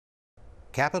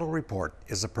Capitol Report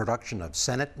is a production of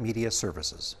Senate Media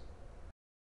Services.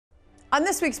 On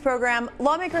this week's program,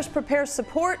 lawmakers prepare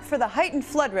support for the heightened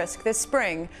flood risk this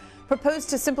spring, propose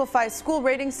to simplify school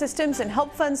rating systems and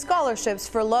help fund scholarships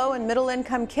for low and middle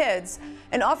income kids,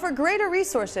 and offer greater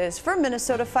resources for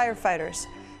Minnesota firefighters.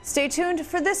 Stay tuned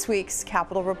for this week's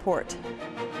Capitol Report.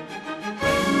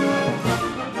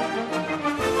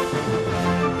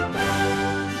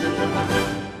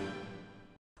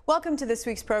 Welcome to this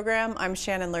week's program. I'm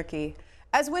Shannon Loehrke.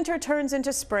 As winter turns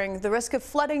into spring, the risk of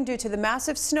flooding due to the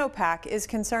massive snowpack is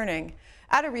concerning.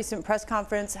 At a recent press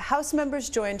conference, House members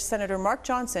joined Senator Mark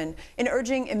Johnson in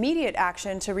urging immediate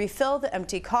action to refill the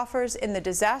empty coffers in the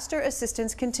Disaster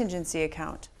Assistance Contingency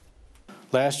account.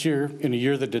 Last year, in a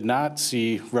year that did not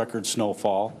see record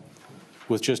snowfall,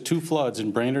 with just 2 floods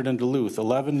in Brainerd and Duluth,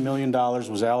 $11 million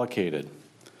was allocated,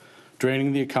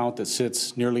 draining the account that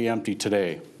sits nearly empty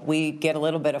today. We get a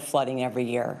little bit of flooding every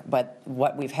year, but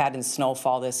what we've had in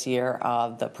snowfall this year,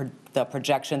 the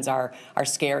projections are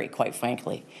scary, quite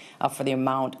frankly, for the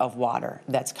amount of water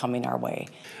that's coming our way.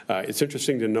 It's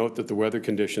interesting to note that the weather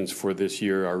conditions for this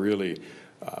year are really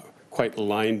quite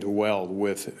aligned well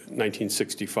with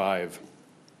 1965.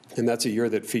 And that's a year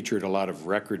that featured a lot of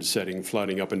record-setting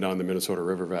flooding up and down the Minnesota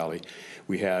River Valley.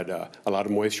 We had a lot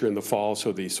of moisture in the fall,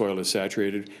 so the soil is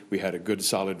saturated. We had a good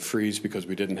solid freeze because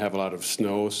we didn't have a lot of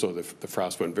snow, so the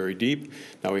frost went very deep.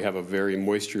 Now we have a very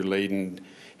moisture-laden,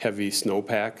 heavy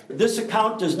snowpack. This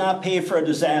account does not pay for a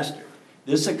disaster.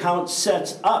 This account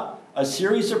sets up a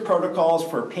series of protocols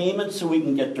for payments so we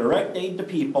can get direct aid to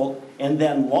people and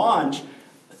then launch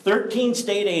 13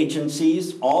 state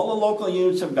agencies, all the local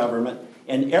units of government,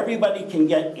 and everybody can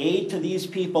get aid to these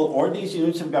people or these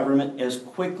units of government as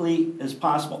quickly as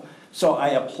possible. So I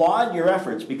applaud your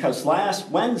efforts because last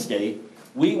Wednesday,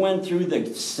 we went through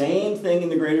the same thing in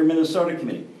the Greater Minnesota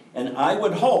Committee. And I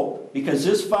would hope, because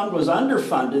this fund was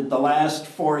underfunded the last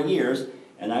 4 years,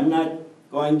 and I'm not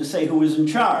going to say who was in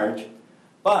charge,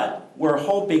 but we're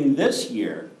hoping this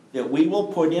year that we will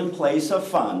put in place a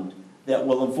fund that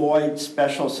will avoid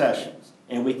special sessions,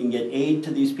 and we can get aid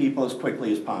to these people as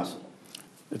quickly as possible.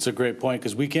 It's a great point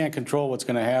because we can't control what's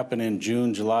going to happen in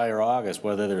June, July, or August,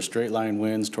 whether there's straight line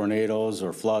winds, tornadoes,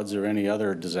 or floods, or any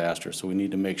other disaster. So we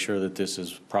need to make sure that this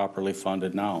is properly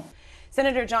funded now.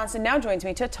 Senator Johnson now joins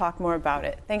me to talk more about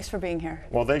it. Thanks for being here.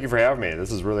 Well, thank you for having me.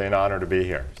 This is really an honor to be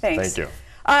here. Thanks. Thank you.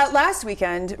 Last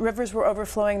weekend, rivers were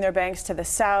overflowing their banks to the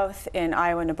south in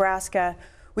Iowa and Nebraska.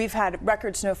 We've had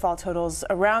record snowfall totals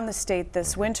around the state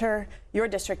this winter. Your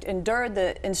district endured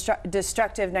the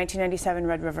destructive 1997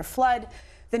 Red River flood.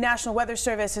 The National Weather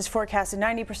Service has forecast a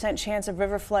 90% chance of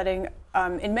river flooding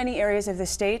in many areas of the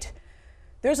state.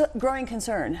 There's a growing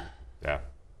concern. Yeah,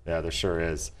 there sure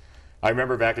is. I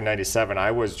remember back in '97,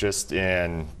 I was just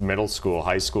in middle school,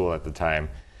 high school at the time,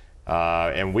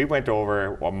 and we went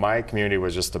over, well, my community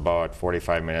was just about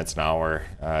 45 minutes an hour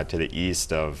to the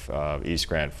east of East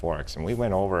Grand Forks, and we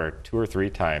went over 2 or 3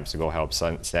 times to go help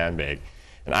sandbag.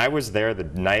 And I was there the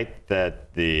night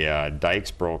that the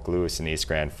dikes broke loose in East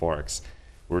Grand Forks.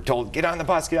 We were told, get on the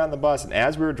bus, get on the bus. And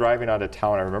as we were driving out of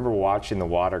town, I remember watching the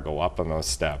water go up on those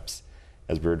steps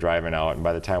as we were driving out. And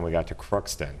by the time we got to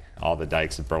Crookston, all the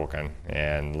dikes had broken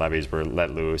and levees were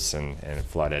let loose and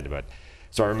flooded. But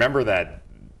so I remember that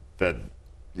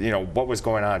what was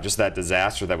going on, just that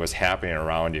disaster that was happening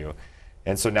around you.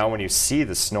 And so now when you see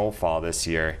the snowfall this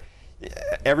year,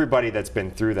 everybody that's been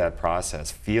through that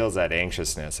process feels that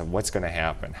anxiousness of what's going to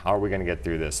happen. How are we going to get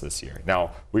through this year?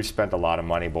 Now, we've spent a lot of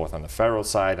money both on the federal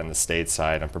side and the state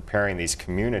side on preparing these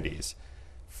communities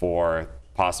for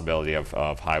possibility of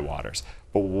high waters.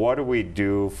 But what do we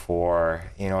do for,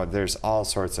 there's all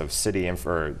sorts of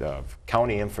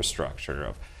county infrastructure,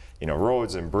 of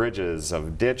roads and bridges,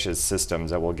 of ditches, systems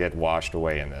that will get washed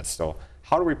away in this. So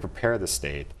how do we prepare the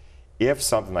state if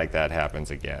something like that happens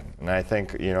again? And I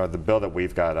think, the bill that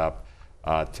we've got up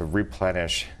to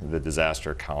replenish the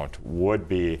disaster account would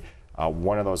be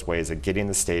one of those ways of getting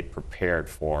the state prepared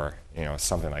for,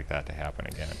 something like that to happen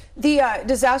again. The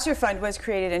disaster fund was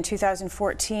created in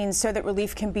 2014 so that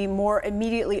relief can be more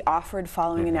immediately offered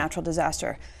following a natural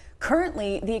disaster.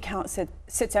 Currently, the account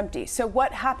sits empty. So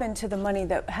what happened to the money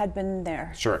that had been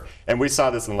there? Sure. And we saw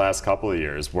this in the last couple of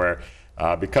years where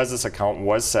because this account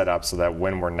was set up so that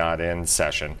when we're not in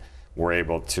session, we're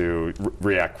able to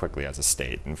react quickly as a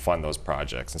state and fund those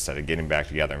projects instead of getting back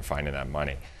together and finding that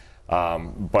money.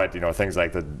 But things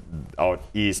like out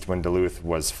east when Duluth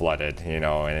was flooded,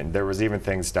 and there was even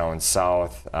things down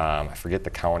south. I forget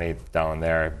the county down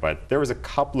there, but there was a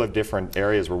couple of different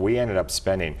areas where we ended up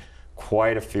spending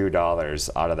quite a few dollars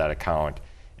out of that account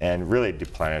and really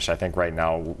deplenish. I think right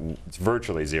now it's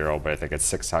virtually zero, but I think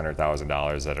it's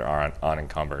 $600,000 that are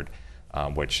unencumbered,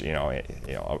 which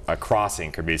a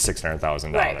crossing could be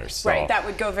 $600,000. Right, that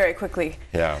would go very quickly.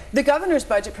 Yeah. The governor's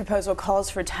budget proposal calls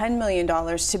for $10 million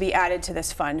to be added to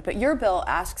this fund, but your bill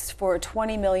asks for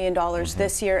 $20 million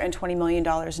this year and $20 million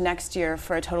next year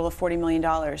for a total of $40 million.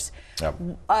 Yep.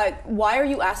 Why are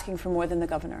you asking for more than the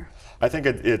governor? I think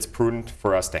it's prudent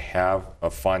for us to have a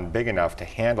fund big enough to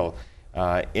handle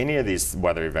any of these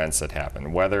weather events that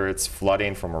happen, whether it's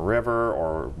flooding from a river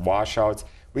or washouts.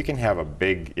 We can have a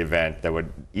big event that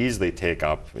would easily take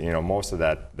up, most of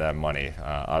that money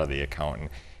out of the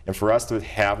account. And for us to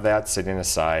have that sitting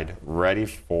aside, ready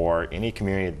for any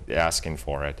community asking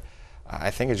for it,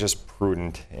 I think it's just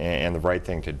prudent and the right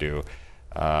thing to do.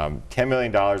 $10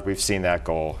 million, we've seen that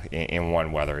go in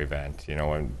one weather event,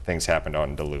 when things happened out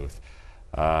in Duluth.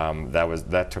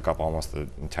 That took up almost the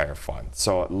entire fund.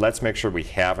 So let's make sure we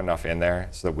have enough in there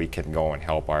so that we can go and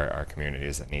help our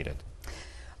communities that need it.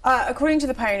 According to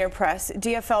the Pioneer Press,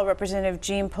 DFL Representative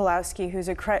Gene Pulowski,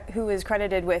 who is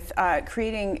credited with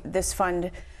creating this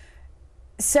fund,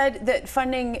 said that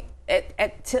funding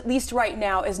at least right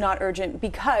now is not urgent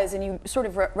because, and you sort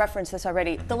of referenced this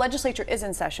already, the legislature is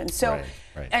in session. So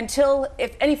right. Until,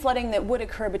 if any flooding that would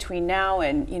occur between now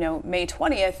and May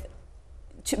 20th,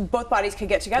 both bodies could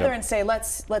get together and say,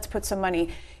 let's put some money.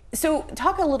 So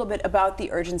talk a little bit about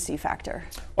the urgency factor.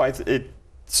 Well,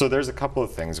 so there's a couple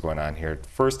of things going on here.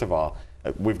 First of all,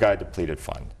 we've got a depleted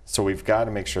fund. So we've got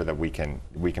to make sure that we can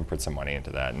put some money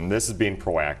into that. And this is being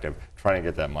proactive, trying to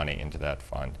get that money into that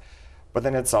fund. But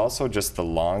then it's also just the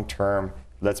long term,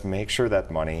 let's make sure that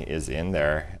money is in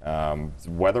there.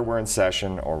 Whether we're in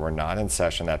session or we're not in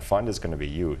session, that fund is going to be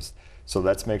used. So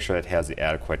let's make sure it has the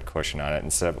adequate cushion on it.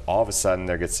 Instead of all of a sudden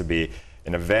there gets to be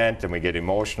an event and we get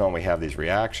emotional and we have these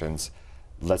reactions,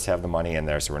 let's have the money in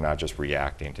there so we're not just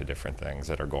reacting to different things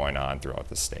that are going on throughout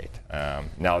the state.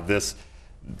 Now this,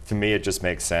 to me, it just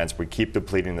makes sense. We keep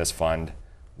depleting this fund.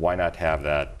 Why not have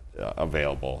that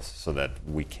available so that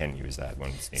we can use that when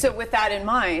it's needed? So with that in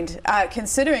mind,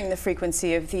 considering the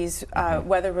frequency of these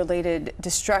weather-related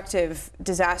destructive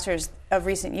disasters of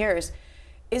recent years,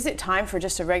 is it time for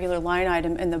just a regular line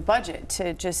item in the budget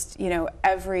to just,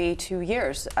 every 2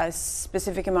 years, a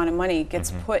specific amount of money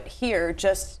gets put here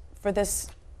just for this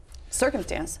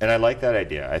circumstance? And I like that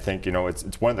idea. I think,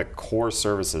 it's one of the core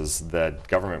services that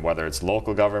government, whether it's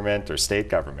local government or state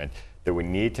government, that we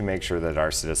need to make sure that our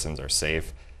citizens are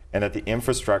safe and that the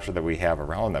infrastructure that we have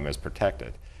around them is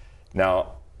protected.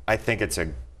 Now, I think it's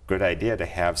a good idea to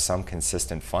have some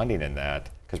consistent funding in that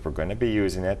because we're going to be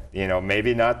using it,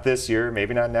 maybe not this year,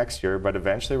 maybe not next year, but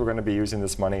eventually we're going to be using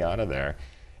this money out of there.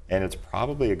 And it's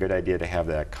probably a good idea to have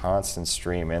that constant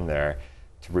stream in there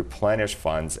to replenish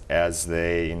funds as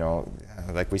they,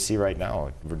 like we see right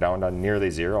now, we're down to nearly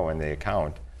zero in the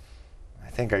account. I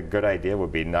think a good idea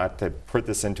would be not to put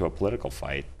this into a political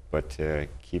fight, but to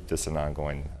keep this an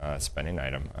ongoing spending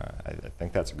item. I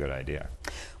think that's a good idea.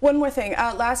 One more thing.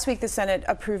 Last week, the Senate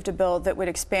approved a bill that would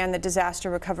expand the disaster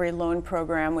recovery loan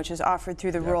program, which is offered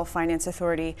through the Rural Finance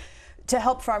Authority, to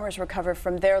help farmers recover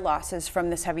from their losses from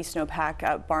this heavy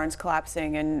snowpack, barns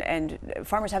collapsing, and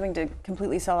farmers having to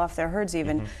completely sell off their herds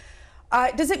even.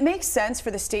 Does it make sense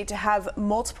for the state to have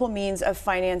multiple means of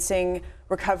financing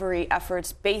recovery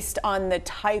efforts based on the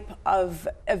type of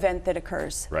event that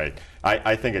occurs? Right.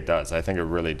 I think it does. I think it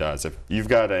really does. If you've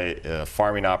got a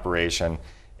farming operation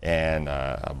and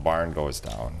a barn goes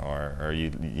down or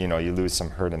you lose some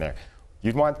herd in there,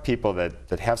 you'd want people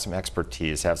that have some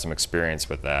expertise, have some experience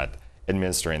with that,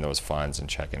 administering those funds and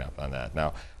checking up on that.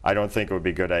 Now, I don't think it would be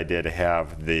a good idea to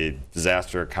have the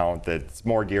disaster account that's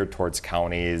more geared towards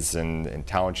counties and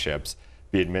townships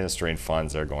be administering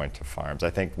funds that are going to farms. I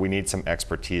think we need some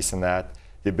expertise in that,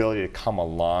 the ability to come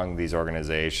along these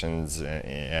organizations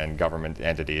and government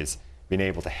entities, being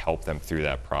able to help them through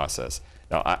that process.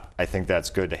 Now, I think that's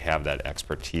good to have that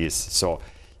expertise. So,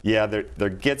 yeah, there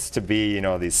gets to be,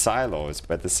 these silos,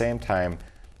 but at the same time,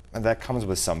 that comes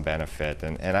with some benefit,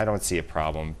 and I don't see a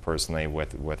problem personally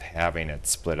with having it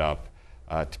split up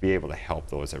to be able to help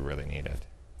those that really need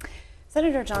it.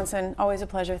 Senator Johnson, always a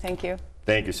pleasure. Thank you.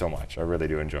 Thank you so much. I really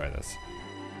do enjoy this.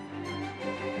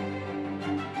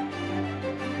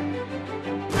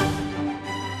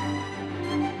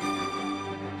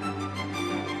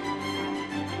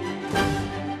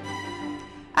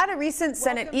 At a recent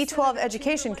Senate E12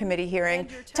 Education Committee hearing,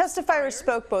 testifiers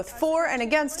spoke both for and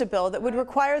against a bill that would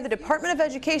require the Department of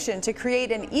Education to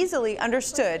create an easily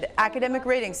understood academic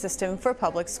rating system for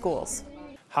public schools.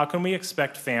 How can we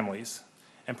expect families,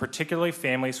 and particularly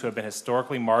families who have been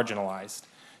historically marginalized,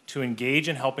 to engage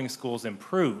in helping schools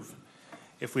improve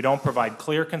if we don't provide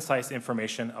clear, concise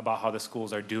information about how the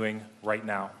schools are doing right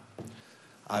now.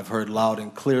 I've heard loud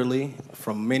and clearly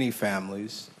from many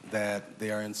families that they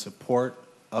are in support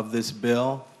of this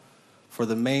bill for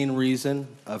the main reason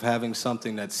of having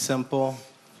something that's simple,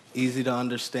 easy to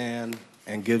understand,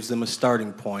 and gives them a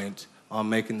starting point on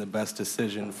making the best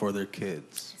decision for their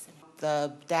kids.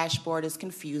 The dashboard is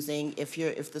confusing.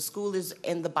 If the school is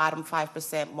in the bottom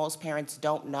 5%, most parents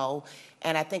don't know.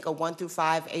 And I think a 1 through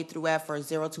 5, A through F, or a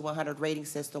 0 to 100 rating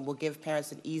system will give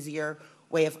parents an easier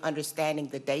way of understanding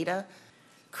the data.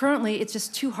 Currently, it's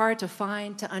just too hard to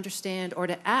find, to understand, or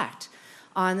to act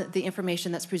on the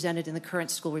information that's presented in the current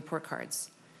school report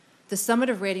cards. The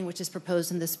summative rating, which is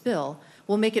proposed in this bill,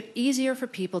 will make it easier for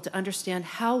people to understand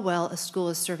how well a school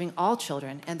is serving all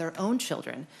children and their own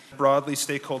children. Broadly,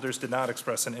 stakeholders did not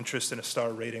express an interest in a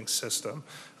star rating system,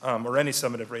 or any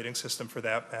summative rating system for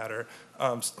that matter.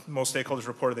 Most stakeholders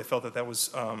reported they felt that that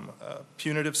was a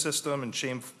punitive system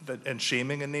and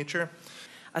shaming in nature.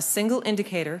 A single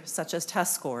indicator, such as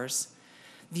test scores,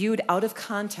 viewed out of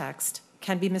context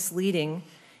can be misleading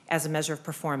as a measure of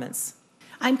performance.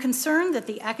 I'm concerned that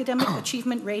the academic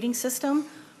achievement rating system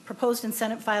proposed in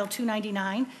Senate File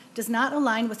 299 does not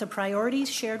align with the priorities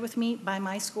shared with me by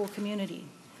my school community.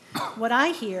 What I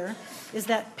hear is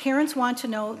that parents want to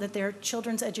know that their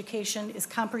children's education is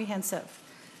comprehensive,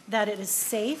 that it is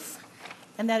safe,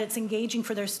 and that it's engaging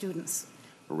for their students.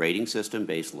 A rating system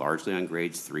based largely on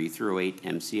grades 3 through 8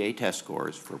 MCA test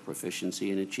scores for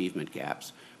proficiency and achievement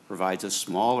gaps provides a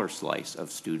smaller slice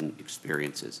of student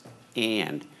experiences,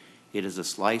 and it is a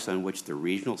slice on which the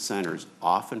regional centers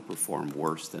often perform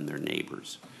worse than their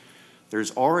neighbors.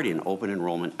 There's already an open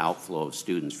enrollment outflow of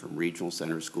students from regional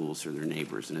center schools to their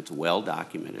neighbors, and it's well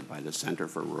documented by the Center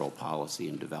for Rural Policy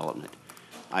and Development.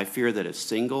 I fear that a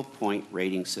single point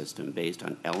rating system based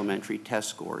on elementary test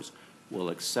scores will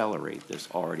accelerate this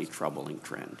already troubling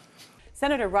trend.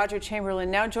 Senator Roger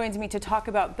Chamberlain now joins me to talk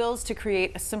about bills to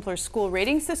create a simpler school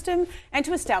rating system and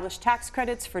to establish tax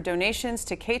credits for donations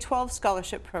to K-12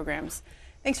 scholarship programs.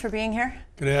 Thanks for being here.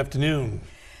 Good afternoon.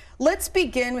 Let's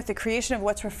begin with the creation of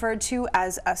what's referred to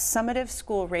as a summative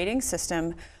school rating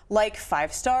system, like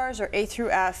 5 stars or A through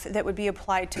F, that would be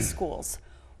applied to schools.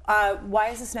 Why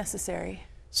is this necessary?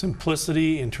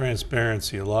 Simplicity and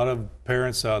transparency. A lot of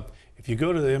parents out, if you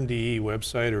go to the MDE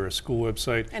website or a school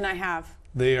website, and I have,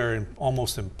 they are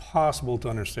almost impossible to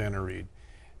understand or read.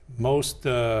 Most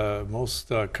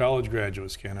college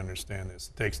graduates can't understand this.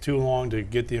 It takes too long to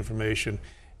get the information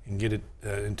and get it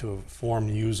into a form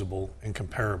usable and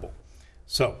comparable.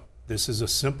 So this is a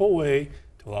simple way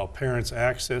to allow parents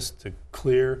access to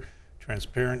clear,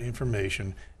 transparent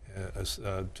information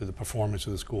to the performance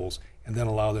of the schools, and then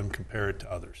allow them to compare it to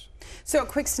others. So a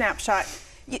quick snapshot.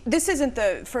 This isn't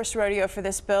the first rodeo for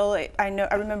this bill. I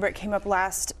remember it came up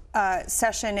last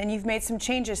session, and you've made some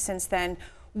changes since then.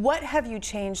 What have you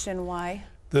changed and why?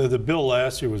 The bill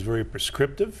last year was very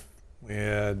prescriptive.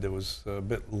 It was a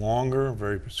bit longer,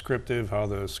 very prescriptive, how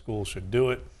the school should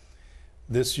do it.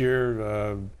 This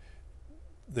year,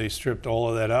 they stripped all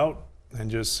of that out and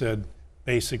just said,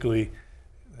 basically,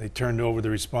 they turned over the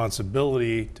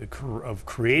responsibility of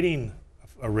creating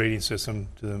a rating system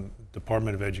to the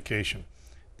Department of Education.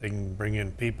 They can bring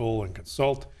in people and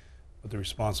consult, but the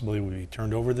responsibility would be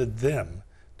turned over to them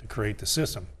to create the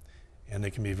system. And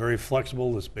they can be very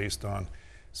flexible. It's based on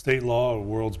state law,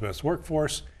 world's best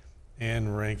workforce, and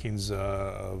rankings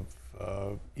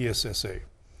of ESSA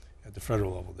at the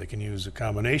federal level. They can use a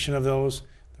combination of those.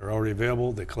 They're already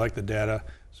available. They collect the data.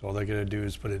 So all they got to do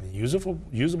is put it in a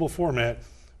usable format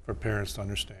for parents to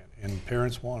understand. And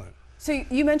parents want it. So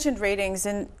you mentioned ratings,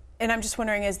 and I'm just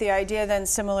wondering, is the idea then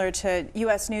similar to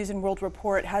U.S. News and World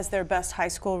Report has their best high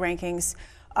school rankings?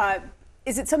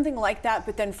 Is it something like that,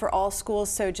 but then for all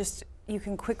schools, so just you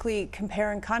can quickly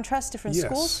compare and contrast different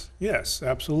schools? Yes,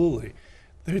 absolutely.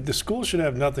 The schools should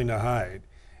have nothing to hide.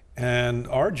 And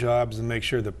our job is to make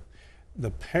sure that the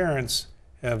parents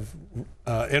have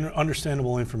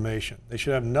understandable information. They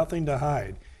should have nothing to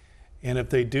hide. And if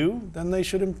they do, then they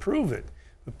should improve it.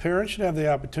 The parents should have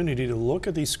the opportunity to look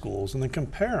at these schools and then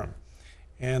compare them.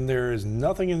 And there is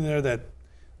nothing in there that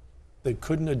they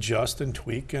couldn't adjust and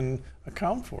tweak and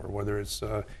account for, whether it's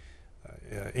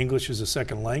English as a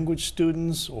second language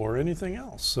students or anything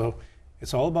else. So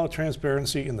it's all about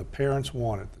transparency, and the parents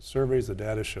want it. The surveys, the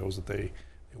data shows that they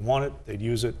want it, they'd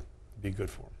use it, it'd be good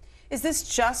for them. Is this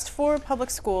just for public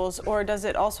schools, or does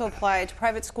it also apply to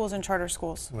private schools and charter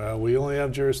schools? Well, we only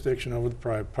have jurisdiction over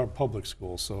the public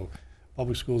schools, so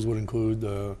public schools would include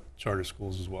the charter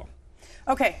schools as well.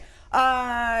 Okay.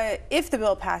 If the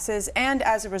bill passes and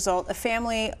as a result a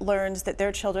family learns that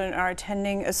their children are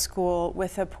attending a school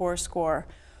with a poor score,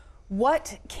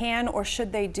 what can or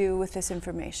should they do with this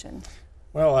information?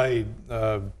 Well, I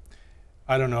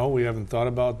don't know. We haven't thought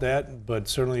about that, but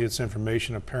certainly it's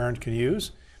information a parent can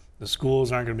use. The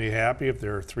schools aren't going to be happy if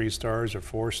there are 3 stars or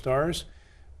 4 stars,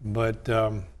 but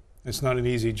it's not an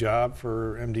easy job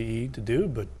for MDE to do,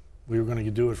 but we were going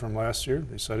to do it from last year.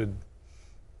 They decided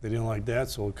they didn't like that,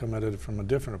 so we'll come at it from a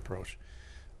different approach.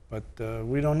 But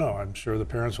we don't know. I'm sure the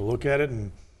parents will look at it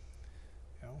and,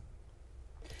 you know,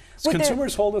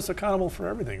 consumers hold us accountable for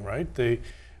everything, right?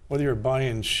 Whether you're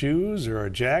buying shoes or a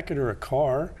jacket or a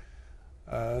car,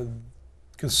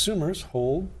 consumers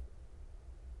hold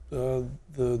the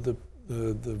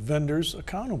vendors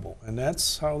accountable, and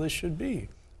that's how this should be.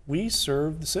 We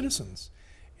serve the citizens,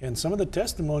 and some of the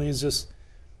testimony is just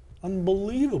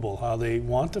unbelievable how they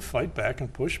want to fight back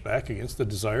and push back against the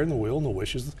desire and the will and the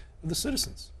wishes of the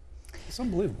citizens. It's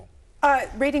unbelievable.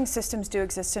 Rating systems do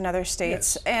exist in other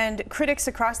states, yes, and critics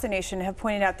across the nation have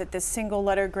pointed out that this single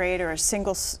letter grade or a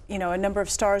single, a number of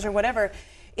stars or whatever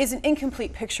is an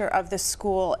incomplete picture of the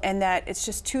school, and that it's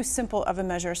just too simple of a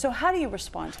measure. So how do you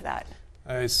respond to that?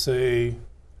 I say,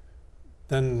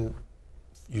 then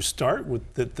you start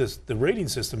with that the rating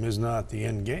system is not the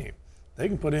end game. They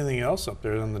can put anything else up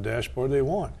there on the dashboard they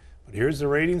want. But here's the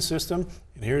rating system,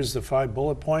 and here's the 5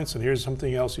 bullet points, and here's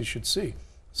something else you should see,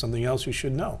 something else you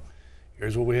should know.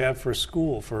 Here's what we have for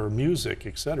school, for music,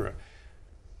 etc.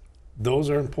 Those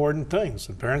are important things,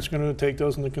 and parents are going to take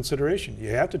those into consideration. You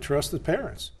have to trust the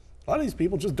parents. A lot of these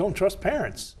people just don't trust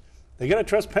parents. They got to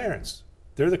trust parents.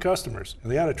 They're the customers,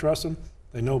 and they ought to trust them.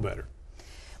 They know better.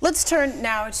 Let's turn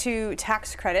now to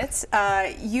tax credits.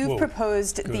 You've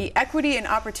proposed the Equity and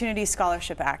Opportunity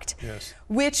Scholarship Act, yes,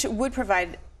 which would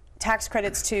provide tax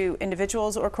credits to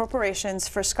individuals or corporations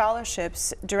for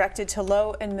scholarships directed to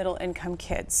low and middle income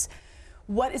kids.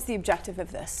 What is the objective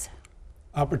of this?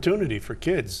 Opportunity for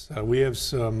kids. We have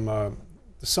some,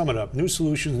 to sum it up, new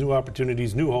solutions, new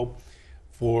opportunities, new hope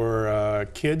for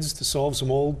kids to solve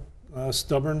some old,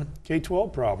 stubborn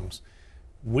K-12 problems.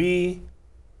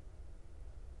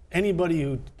 Anybody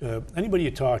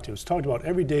you talk to, it's talked about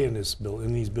every day in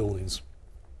these buildings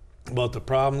about the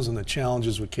problems and the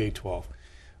challenges with K-12.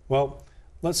 Well,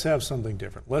 let's have something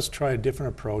different. Let's try a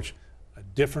different approach, a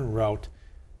different route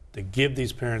to give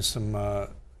these parents some,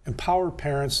 empower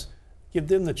parents, give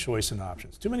them the choice and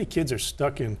options. Too many kids are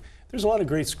stuck in, there's a lot of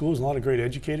great schools and a lot of great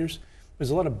educators. There's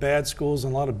a lot of bad schools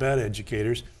and a lot of bad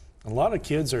educators. A lot of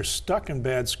kids are stuck in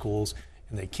bad schools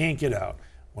and they can't get out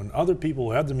when other people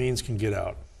who have the means can get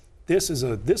out.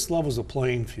 This levels the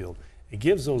playing field. It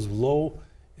gives those low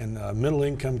and middle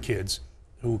income kids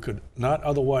who could not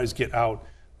otherwise get out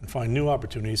and find new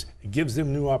opportunities. It gives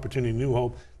them new opportunity, new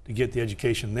hope to get the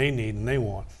education they need and they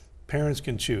want. Parents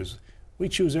can choose. We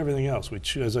choose everything else. We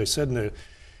choose, as I said in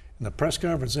the press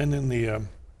conference and in the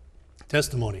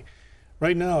testimony.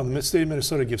 Right now, the state of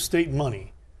Minnesota gives state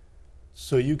money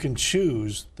so you can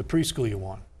choose the preschool you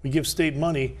want. We give state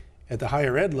money at the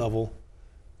higher ed level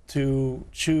to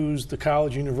choose the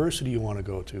college, university you want to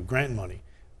go to, grant money,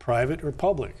 private or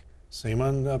public. Same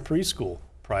on preschool,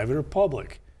 private or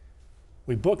public.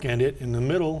 We bookend it. In the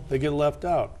middle, they get left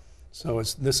out. So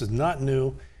this is not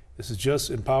new. This is just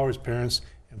empowers parents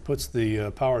and puts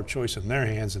the power of choice in their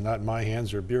hands and not in my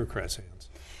hands or bureaucrats' hands.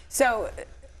 So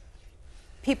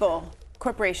people,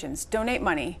 corporations, donate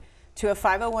money to a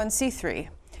 501c3,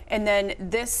 and then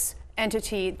this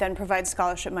entity then provides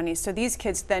scholarship money. So these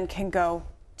kids then can go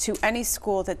to any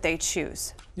school that they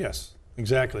choose. Yes,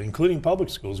 exactly, including public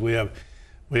schools. We have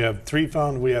three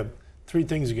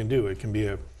things you can do. It can be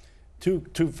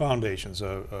two foundations,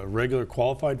 a regular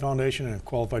qualified foundation and a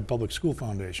qualified public school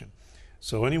foundation.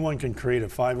 So anyone can create a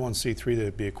 501c3 that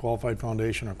would be a qualified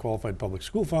foundation or qualified public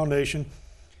school foundation,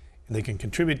 and they can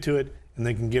contribute to it, and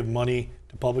they can give money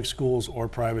to public schools or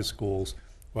private schools.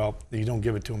 Well, you don't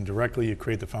give it to them directly, you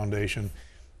create the foundation,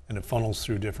 and it funnels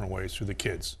through different ways, through the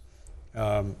kids.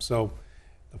 So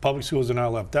the public schools are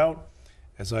not left out.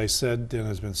 As I said, and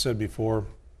has been said before,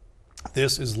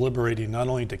 this is liberating not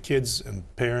only to kids and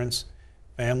parents,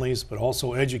 families, but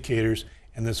also educators,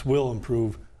 and this will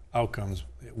improve outcomes.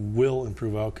 It will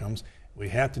improve outcomes. We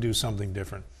have to do something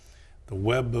different. The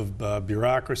web of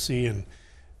bureaucracy and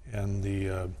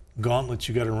the gauntlets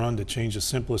you got to run to change the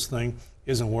simplest thing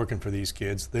isn't working for these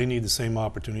kids. They need the same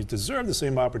opportunities, deserve the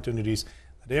same opportunities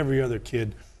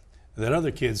that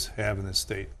other kids have in this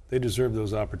state. They deserve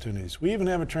those opportunities. We even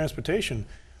have a transportation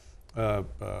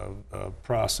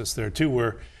process there too,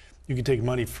 where You can take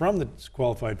money from the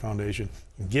qualified foundation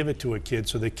and give it to a kid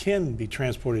so they can be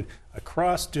transported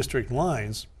across district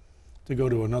lines to go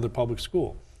to another public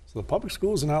school. So the public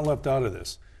schools are not left out of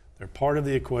this. They're part of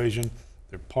the equation,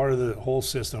 they're part of the whole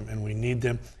system, and we need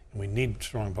them, and we need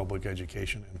strong public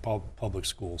education and public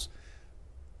schools.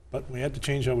 But we have to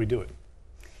change how we do it.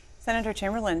 Senator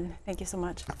Chamberlain, thank you so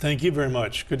much. Thank you very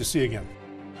much. Good to see you again.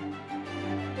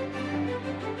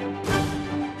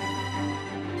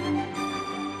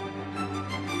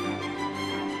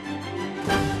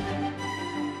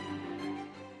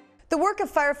 The work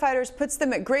of firefighters puts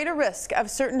them at greater risk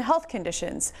of certain health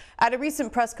conditions. At a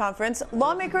recent press conference,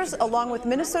 lawmakers, along with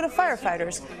Minnesota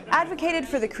firefighters, advocated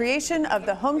for the creation of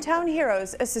the Hometown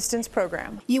Heroes Assistance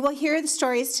Program. You will hear the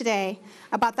stories today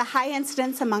about the high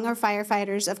incidence among our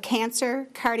firefighters of cancer,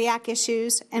 cardiac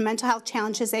issues, and mental health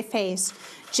challenges they face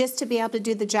just to be able to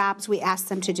do the jobs we ask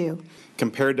them to do.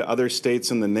 Compared to other states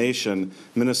in the nation,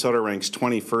 Minnesota ranks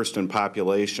 21st in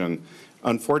population.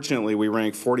 Unfortunately, we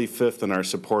rank 45th in our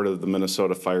support of the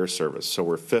Minnesota Fire Service, so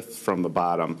we're 5th from the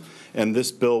bottom. And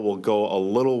this bill will go a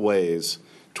little ways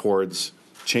towards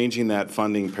changing that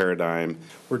funding paradigm.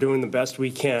 We're doing the best we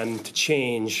can to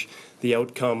change the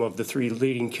outcome of the 3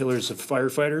 leading killers of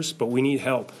firefighters, but we need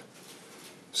help.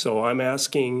 So I'm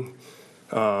asking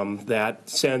that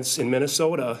since in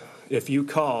Minnesota, if you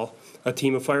call, a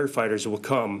team of firefighters will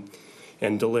come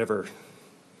and deliver.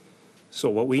 So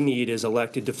what we need is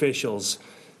elected officials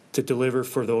to deliver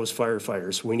for those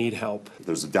firefighters. We need help.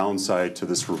 There's a downside to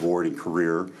this rewarding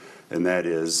career, and that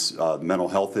is mental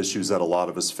health issues that a lot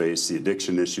of us face, the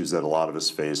addiction issues that a lot of us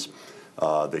face,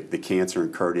 the cancer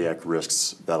and cardiac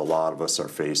risks that a lot of us are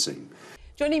facing.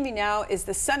 Joining me now is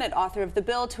the Senate author of the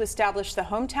bill to establish the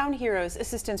Hometown Heroes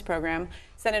Assistance Program,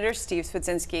 Senator Steve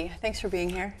Swedzinski. Thanks for being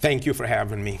here. Thank you for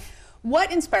having me.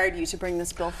 What inspired you to bring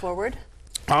this bill forward?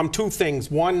 2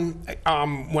 things. One,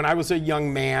 when I was a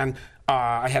young man,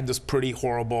 I had this pretty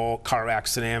horrible car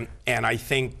accident, and I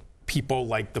think people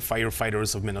like the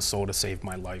firefighters of Minnesota saved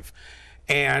my life.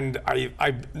 And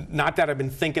not that I've been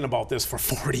thinking about this for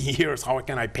 40 years, how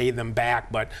can I pay them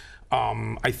back, but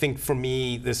I think for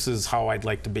me, this is how I'd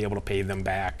like to be able to pay them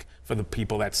back for the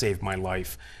people that saved my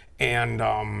life.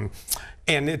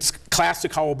 And it's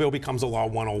classic how a bill becomes a law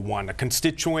 101. A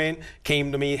constituent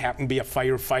came to me, happened to be a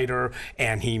firefighter,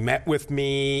 and he met with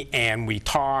me, and we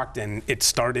talked, and it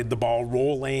started the ball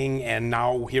rolling, and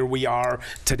now here we are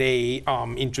today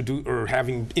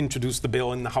having introduced the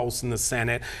bill in the House and the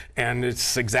Senate. And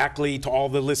it's exactly, to all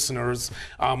the listeners,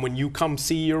 when you come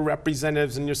see your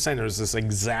representatives and your senators, it's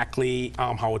exactly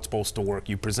how it's supposed to work.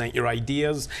 You present your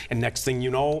ideas, and next thing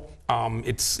you know,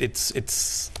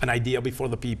 it's an idea before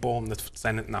the people in the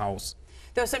Senate and the House.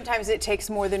 Though sometimes it takes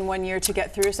more than 1 year to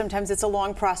get through. Sometimes it's a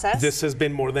long process. This has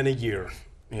been more than a year.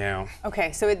 Yeah.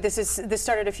 Okay, so this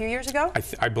started a few years ago?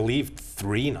 I believe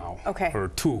 3 now. Okay. Or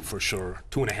 2 for sure.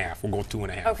 2.5. We'll go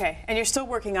 2.5. Okay, and you're still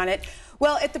working on it.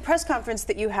 Well, at the press conference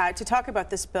that you had to talk about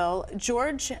this bill,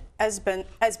 George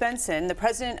Esbenson, the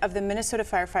president of the Minnesota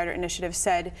Firefighter Initiative,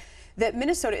 said that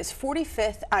Minnesota is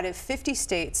 45th out of 50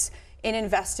 states in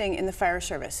investing in the fire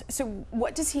service. So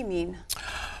what does he mean?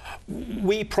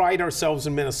 We pride ourselves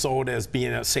in Minnesota as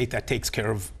being a state that takes care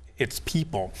of its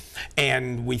people,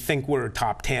 and we think we're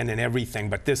top 10 in everything,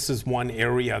 but this is one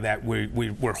area that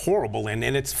we're horrible in,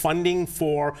 and it's funding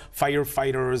for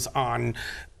firefighters on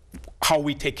how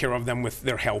we take care of them with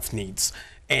their health needs.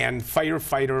 And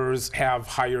firefighters have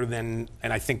higher than,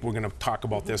 and I think we're going to talk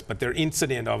about this, but their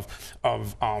incident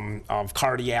of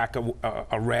cardiac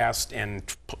arrest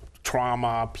and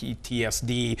trauma,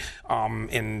 PTSD,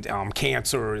 and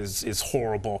cancer is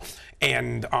horrible.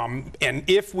 And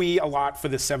if we allot for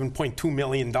the $7.2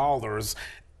 million,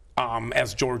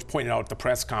 as George pointed out at the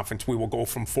press conference, we will go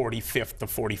from 45th to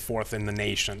 44th in the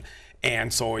nation.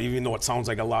 And so even though it sounds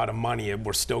like a lot of money,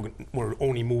 we're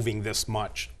only moving this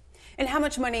much. And how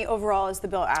much money overall is the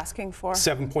bill asking for?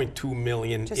 $7.2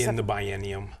 million in the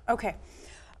biennium. Okay.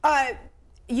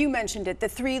 You mentioned it. The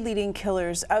 3 leading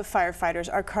killers of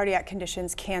firefighters are cardiac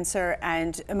conditions, cancer,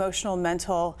 and emotional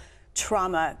mental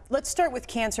trauma. Let's start with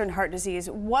cancer and heart disease.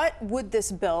 What would this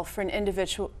bill for an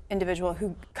individual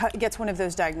who gets one of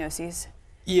those diagnoses?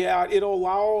 Yeah, it'll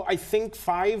allow, I think,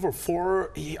 5 or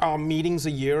 4 meetings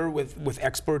a year with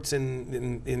experts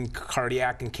in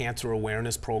cardiac and cancer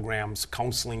awareness programs,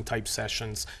 counseling type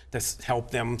sessions to help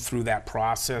them through that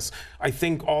process. I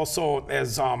think also,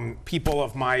 as people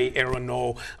of my era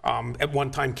know, at one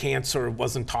time cancer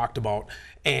wasn't talked about.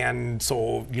 And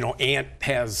so, Aunt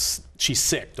has she's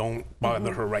sick, don't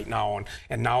bother her right now.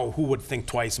 And now who would think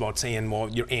twice about saying, well,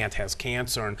 your aunt has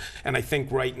cancer? And I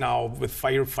think right now with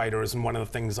firefighters, and one of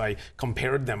the things I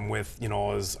compared them with, you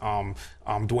know, is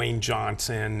Dwayne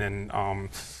Johnson and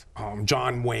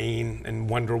John Wayne and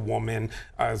Wonder Woman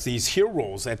as these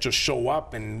heroes that just show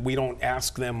up, and we don't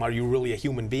ask them, are you really a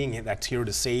human being that's here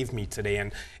to save me today?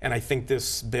 And I think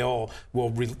this bill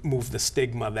will remove the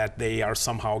stigma that they are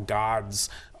somehow gods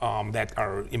that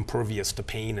are impervious to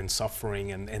pain and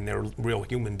suffering, and they're real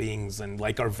human beings, and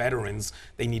like our veterans,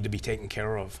 they need to be taken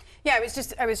care of. Yeah,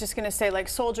 I was just going to say, like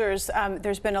soldiers,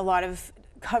 there's been a lot of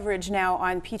coverage now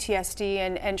on PTSD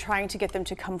and trying to get them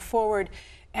to come forward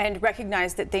and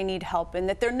recognize that they need help and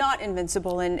that they're not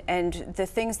invincible, and the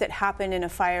things that happen in a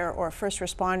fire or a first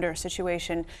responder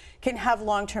situation can have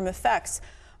long-term effects.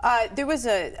 There was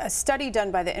a study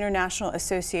done by the International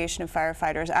Association of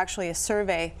Firefighters, actually a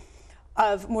survey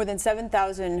of more than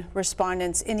 7,000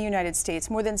 respondents in the United States.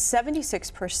 More than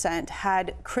 76%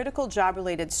 had critical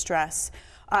job-related stress,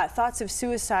 thoughts of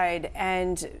suicide,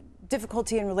 and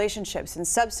difficulty in relationships and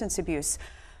substance abuse.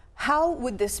 How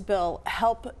would this bill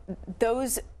help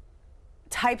those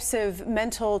types of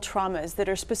mental traumas that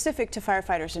are specific to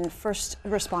firefighters and first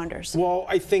responders? Well,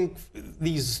 I think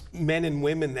these men and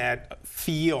women that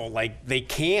feel like they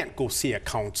can't go see a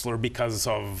counselor because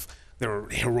of their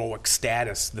heroic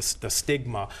status, the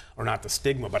stigma, or not the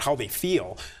stigma, but how they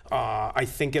feel, I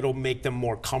think it'll make them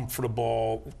more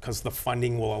comfortable because the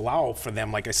funding will allow for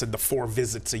them, like I said, the 4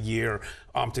 visits a year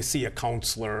to see a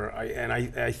counselor. And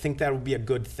I think that would be a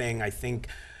good thing. I think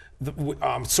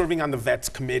serving on the Vets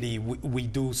Committee, we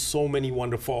do so many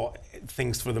wonderful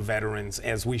things for the veterans,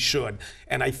 as we should.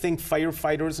 And I think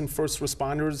firefighters and first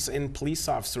responders and police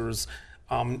officers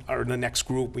are the next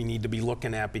group we need to be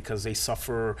looking at, because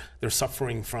they're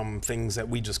suffering from things that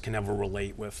we just can never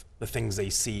relate with, the things they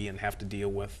see and have to deal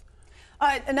with.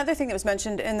 Another thing that was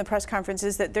mentioned in the press conference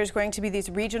is that there's going to be these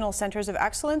regional centers of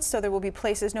excellence, so there will be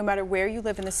places no matter where you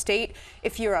live in the state.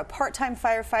 If you're a part-time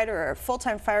firefighter or a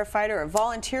full-time firefighter or a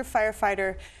volunteer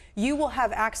firefighter, you will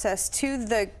have access to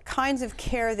the kinds of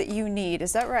care that you need.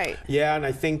 Is that right? Yeah, and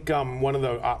I think one of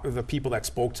the people that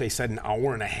spoke, they said an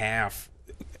hour and a half.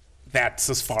 That's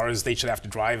as far as they should have to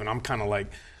drive, and I'm kind of like,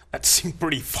 that seemed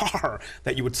pretty far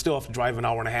that you would still have to drive an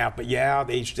hour and a half. But yeah,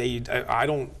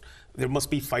 there must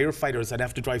be firefighters that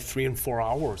have to drive 3 and 4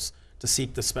 hours to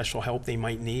seek the special help they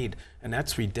might need, and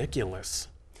that's ridiculous.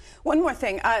 One more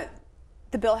thing,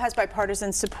 the bill has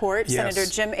bipartisan support. Yes.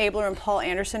 Senator Jim Abler and Paul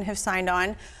Anderson have signed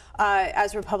on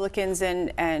as Republicans,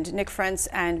 and Nick Frentz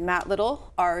and Matt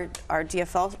Little are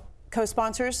DFL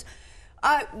co-sponsors.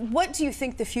 What do you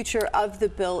think the future of the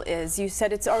bill is? You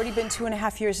said it's already been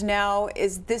 2.5 years now.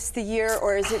 Is this the year,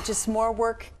 or is it just more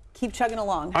work? Keep chugging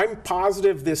along. I'm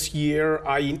positive this year.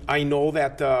 I know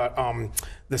that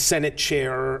the Senate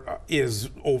chair is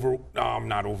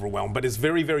not overwhelmed, but is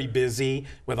very, very busy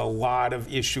with a lot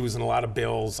of issues and a lot of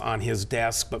bills on his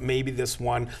desk. But maybe this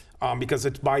one, because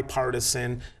it's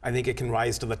bipartisan, I think it can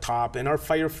rise to the top. And our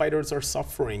firefighters are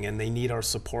suffering, and they need our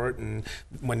support. And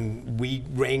when we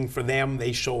rang for them,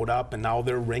 they showed up, and now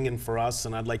they're ringing for us,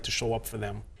 and I'd like to show up for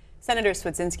them. Senator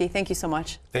Swedzinski, thank you so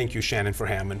much. Thank you, Shannon, for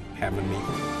having me.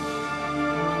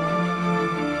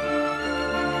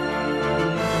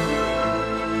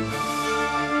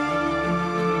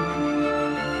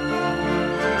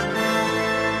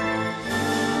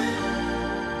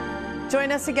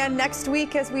 Join us again next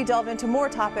week as we delve into more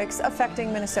topics affecting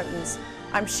Minnesotans.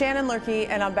 I'm Shannon Loehrke,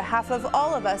 and on behalf of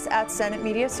all of us at Senate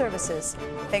Media Services,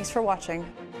 thanks for watching.